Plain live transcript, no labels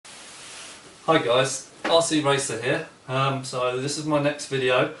Hi guys, RC Racer here. So this is my next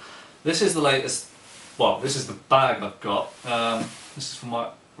video. This is the latest, well, this is the bag I've got. This is for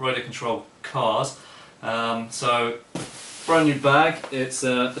my radio control cars. So brand new bag. It's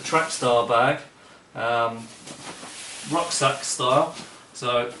the Trackstar bag, rucksack style.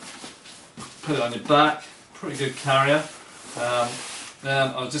 So put it on your back. Pretty good carrier.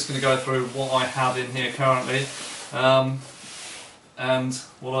 I'm just going to go through what I have in here currently. And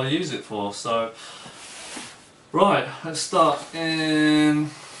what I use it for. So, right, let's start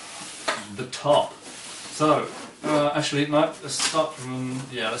in the top. So, actually, no, let's start from,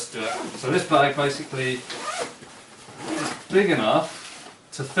 yeah, let's do it. So this bag basically is big enough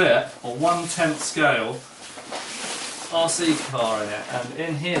to fit a 1/10 scale RC car in it. And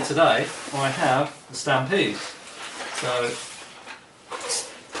in here today, I have the Stampede. So,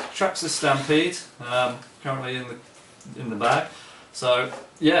 Traxxas Stampede, currently in the bag. So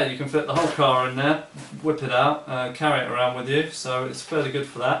yeah, you can fit the whole car in there, whip it out, carry it around with you, so it's fairly good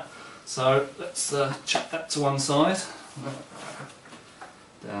for that. So let's chuck that to one side,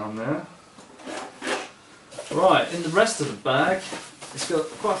 down there. Right, in the rest of the bag, it's got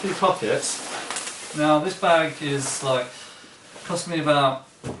quite a few pockets. Now this bag is like, cost me about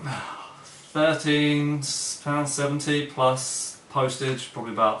 £13.70 plus postage,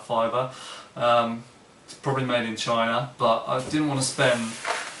 probably about £5. Probably made in China, but I didn't want to spend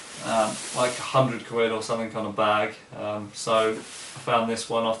like £100 or something on a bag, so I found this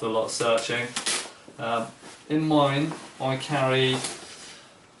one after a lot of searching. In mine I carry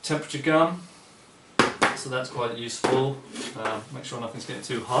temperature gun, so that's quite useful. Make sure nothing's getting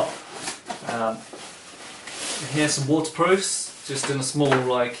too hot. Here's some waterproofs, just in a small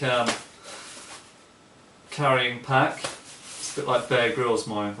like carrying pack. It's a bit like Bear Grylls,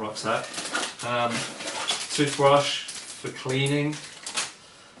 my rucksack. Toothbrush for cleaning,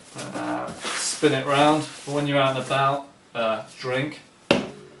 spin it round for when you're out and about, drink,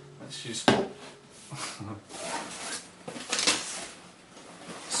 that's useful.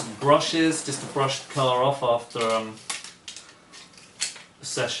 Some brushes, just to brush the car off after a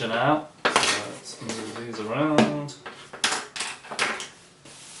session out, so let's move these around.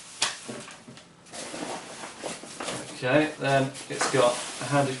 Okay, then it's got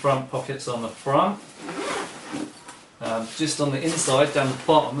handy front pockets on the front. Just on the inside, down the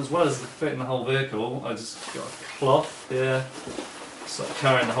bottom, as well as fitting the whole vehicle, I just got a cloth here, sort of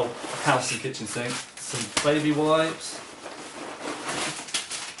carrying the whole house and kitchen sink. Some baby wipes.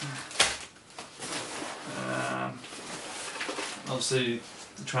 Obviously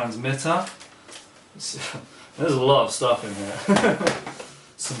the transmitter. There's a lot of stuff in here.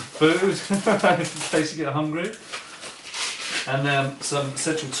 Some food, in case you get hungry. And then some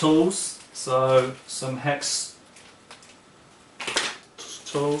essential tools, so some hex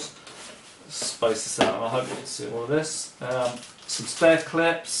tools. Space this out and I hope you can see all of this. Some spare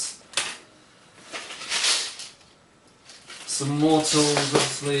clips, some more tools,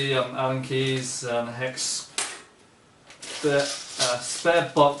 obviously Allen keys and hex bit, spare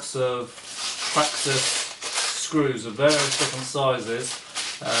box of Traxxas screws of various different sizes,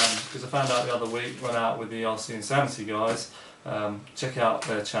 because I found out the other week, went out with the RC Insanity guys. Check out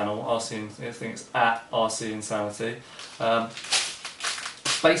their channel, I think it's at RC Insanity.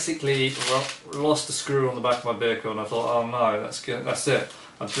 Basically lost a screw on the back of my vehicle and I thought, oh no, that's it.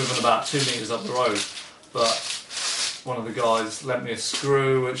 I've driven about 2 metres up the road, but one of the guys lent me a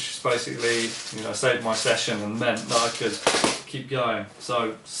screw which basically, you know, saved my session and meant that I could keep going.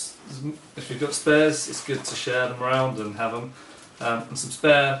 So if you've got spares, it's good to share them around and have them. And some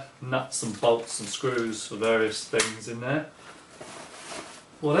spare nuts and bolts and screws for various things in there.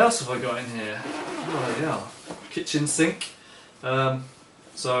 What else have I got in here? Oh yeah, kitchen sink.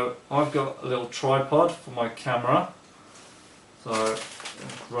 So I've got a little tripod for my camera. So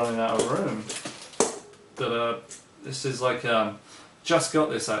running out of room. But this is like just got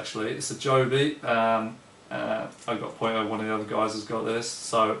this actually. It's a Joby. I got point out one of the other guys has got this,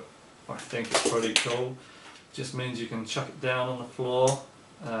 so I think it's pretty cool. Just means you can chuck it down on the floor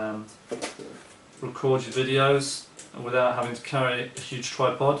and record your videos without having to carry a huge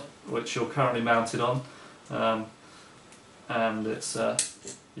tripod, which you're currently mounted on. And it's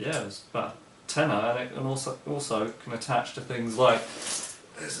yeah, it's about a tenner, and it can also can attach to things like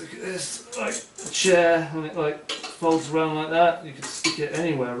there's like a chair, and it like folds around like that. You can stick it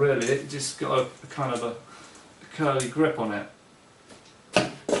anywhere really. It just got a kind of a curly grip on it.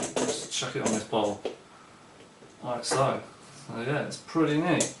 Just chuck it on this bowl, like so. So yeah, it's pretty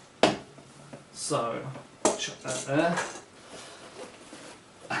neat. So chuck that there.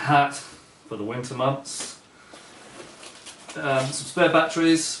 A hat for the winter months. some spare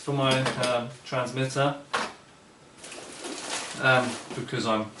batteries for my transmitter, because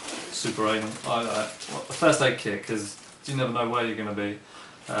I'm super anal. A first aid kit, because you never know where you're going to be,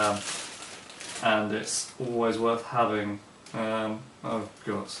 and it's always worth having. I've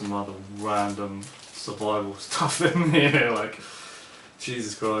got some other random survival stuff in here, like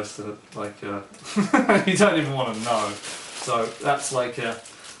Jesus Christ, like you don't even want to know. So that's like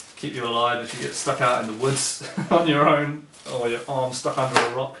keep you alive if you get stuck out in the woods on your own, or your arm stuck under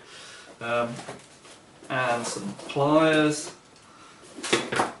a rock, and some pliers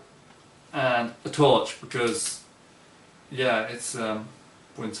and a torch, because yeah, it's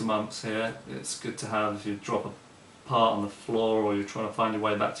winter months here. It's good to have if you drop a part on the floor, or you're trying to find your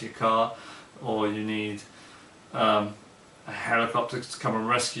way back to your car, or you need a helicopter to come and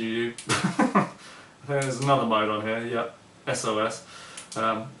rescue you. I think there's another mode on here, yep, SOS.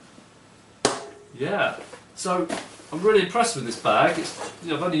 Yeah, so I'm really impressed with this bag.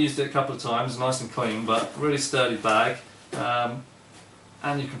 I've only used it a couple of times, nice and clean, but really sturdy bag,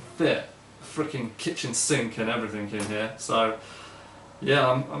 and you can fit a freaking kitchen sink and everything in here. So yeah,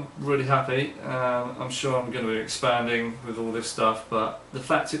 I'm really happy. I'm sure I'm going to be expanding with all this stuff, but the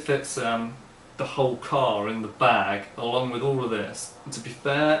fact it fits the whole car in the bag along with all of this, and to be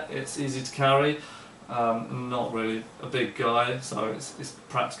fair, it's easy to carry. I'm not really a big guy, so it's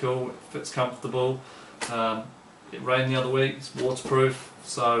practical, it fits comfortable. It rained the other week, it's waterproof,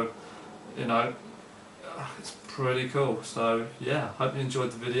 so you know, it's pretty cool. So yeah, hope you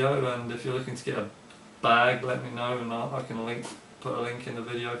enjoyed the video, and if you're looking to get a bag, let me know, and I can put a link in the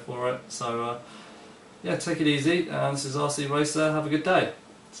video for it. So yeah, take it easy, and this is RC Racer. Have a good day.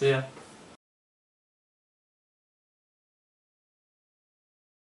 See ya.